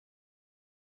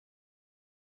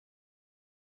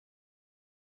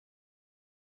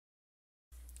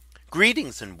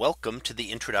Greetings and welcome to the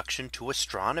introduction to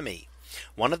astronomy.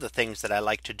 One of the things that I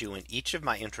like to do in each of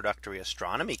my introductory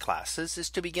astronomy classes is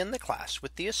to begin the class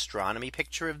with the astronomy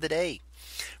picture of the day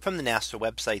from the NASA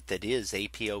website, that is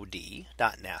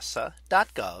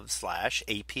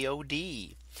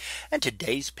apod.nasa.gov/apod. And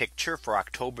today's picture for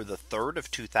October the 3rd of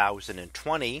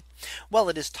 2020. Well,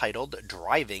 it is titled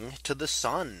Driving to the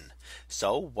Sun.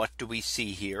 So what do we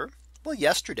see here? Well,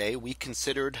 yesterday we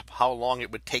considered how long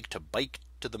it would take to bike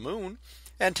to the moon.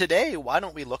 And today, why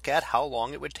don't we look at how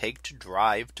long it would take to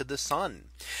drive to the sun?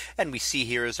 And we see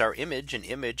here is our image, an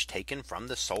image taken from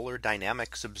the Solar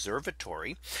Dynamic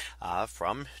Observatory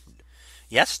from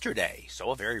yesterday.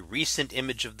 So a very recent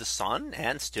image of the sun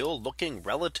and still looking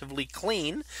relatively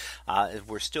clean.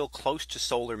 We're still close to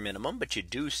solar minimum, but you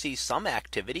do see some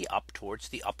activity up towards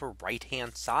the upper right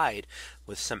hand side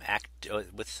with some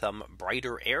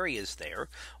brighter areas there,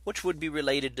 which would be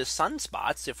related to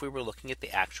sunspots if we were looking at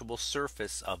the actual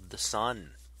surface of the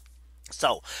sun.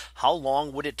 So how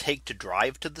long would it take to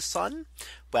drive to the sun?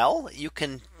 Well, you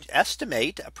can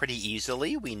estimate pretty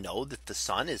easily. We know that the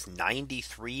sun is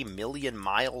 93 million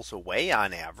miles away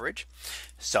on average.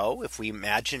 So if we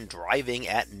imagine driving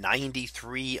at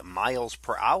 93 miles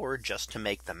per hour, just to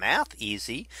make the math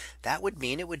easy, that would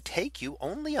mean it would take you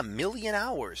only 1,000,000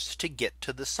 hours to get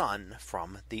to the sun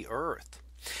from the Earth.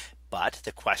 But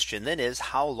the question then is,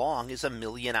 how long is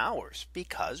 1,000,000 hours?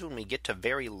 Because when we get to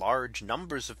very large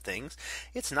numbers of things,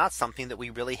 it's not something that we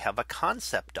really have a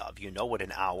concept of. You know what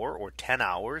an hour or 10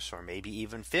 hours or maybe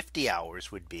even 50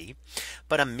 hours would be.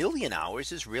 But 1,000,000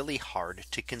 hours is really hard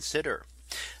to consider.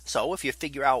 So if you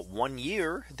figure out 1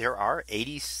 year, there are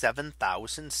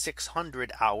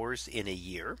 87,600 hours in a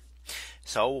year.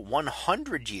 So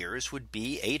 100 years would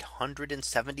be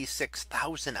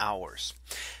 876,000 hours.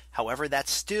 However,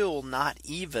 that's still not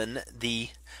even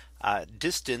the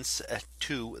distance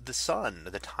to the sun,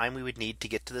 the time we would need to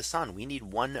get to the sun. We need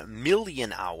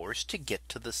 1,000,000 hours to get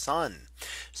to the sun.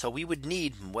 So we would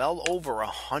need well over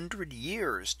 100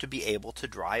 years to be able to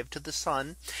drive to the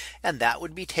sun. And that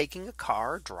would be taking a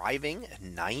car driving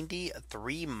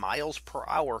 93 miles per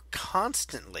hour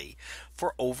constantly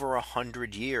for over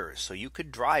 100 years. So you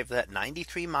could drive that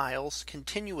 93 miles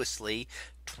continuously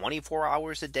 24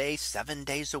 hours a day, 7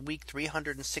 days a week,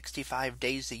 365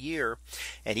 days a year.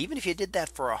 And even if you did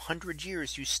that for 100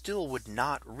 years, you still would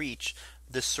not reach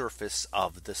the surface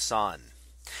of the sun.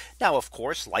 Now, of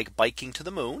course, like biking to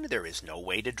the moon, there is no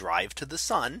way to drive to the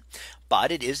sun.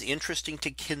 But it is interesting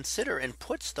to consider and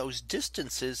puts those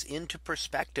distances into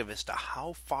perspective as to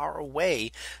how far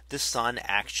away the sun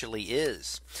actually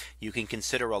is. You can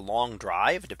consider a long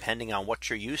drive, depending on what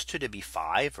you're used to be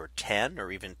 5 or 10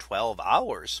 or even 12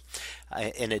 hours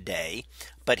in a day.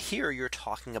 But here you're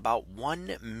talking about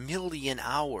 1,000,000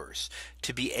 hours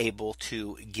to be able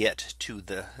to get to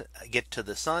the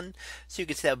sun. So you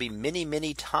can say that would be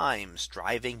many times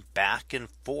driving back and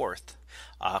forth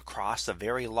across a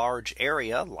very large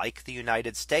area like the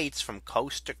United States from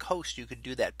coast to coast. You could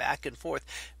do that back and forth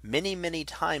many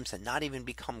times and not even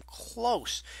become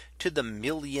close to the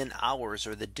 1,000,000 hours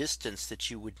or the distance that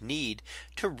you would need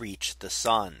to reach the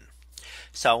sun.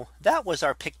 So that was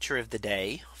our picture of the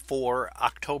day for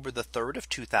October the 3rd of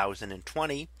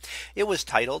 2020. It was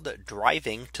titled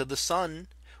Driving to the Sun.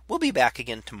 We'll be back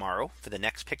again tomorrow for the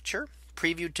next picture,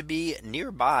 previewed to be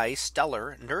nearby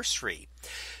stellar nursery.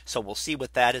 So we'll see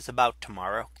what that is about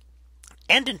tomorrow.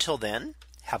 And until then,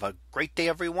 have a great day,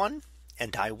 everyone,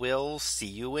 and I will see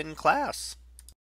you in class.